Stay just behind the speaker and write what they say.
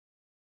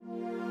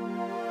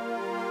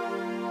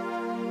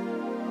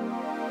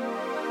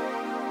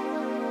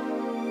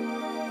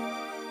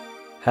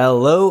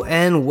Hello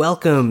and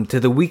welcome to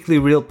the Weekly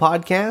Reel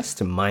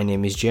Podcast. My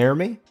name is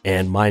Jeremy.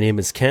 And my name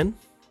is Ken.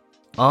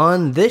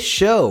 On this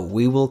show,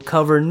 we will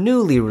cover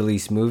newly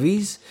released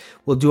movies.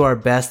 We'll do our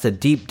best to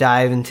deep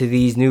dive into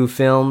these new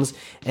films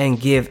and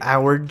give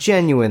our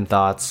genuine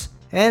thoughts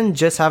and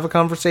just have a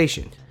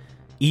conversation.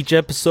 Each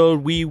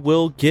episode, we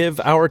will give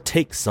our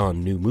takes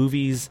on new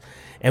movies,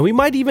 and we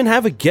might even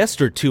have a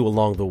guest or two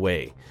along the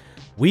way.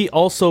 We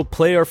also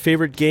play our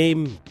favorite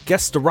game,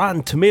 Guess the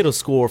Rotten Tomato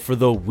Score for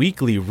the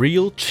Weekly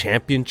Reel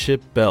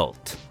Championship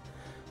Belt.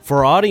 For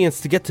our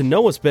audience to get to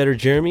know us better,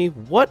 Jeremy,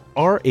 what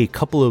are a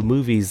couple of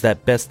movies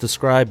that best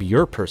describe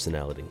your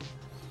personality?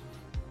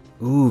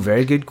 Ooh,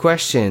 very good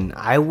question.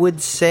 I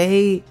would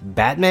say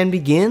Batman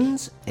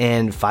Begins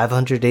and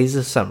 500 Days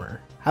of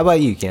Summer. How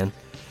about you, Ken?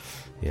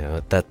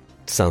 Yeah, that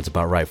sounds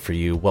about right for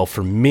you. Well,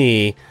 for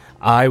me,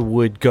 I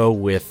would go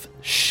with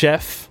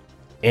Chef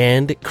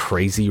and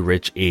Crazy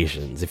Rich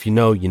Asians. If you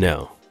know, you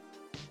know.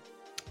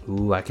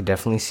 Ooh, I could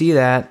definitely see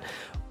that.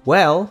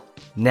 Well,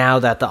 now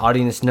that the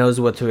audience knows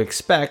what to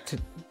expect,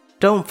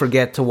 don't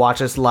forget to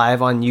watch us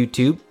live on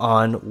YouTube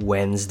on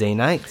Wednesday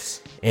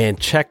nights. And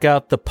check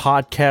out the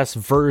podcast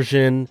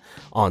version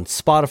on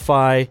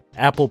Spotify,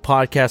 Apple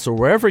Podcasts, or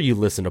wherever you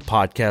listen to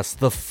podcasts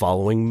the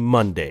following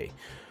Monday.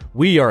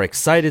 We are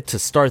excited to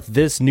start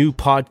this new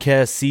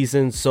podcast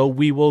season, so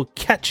we will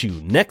catch you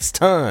next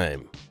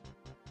time.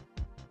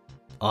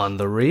 On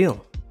the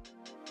Reel.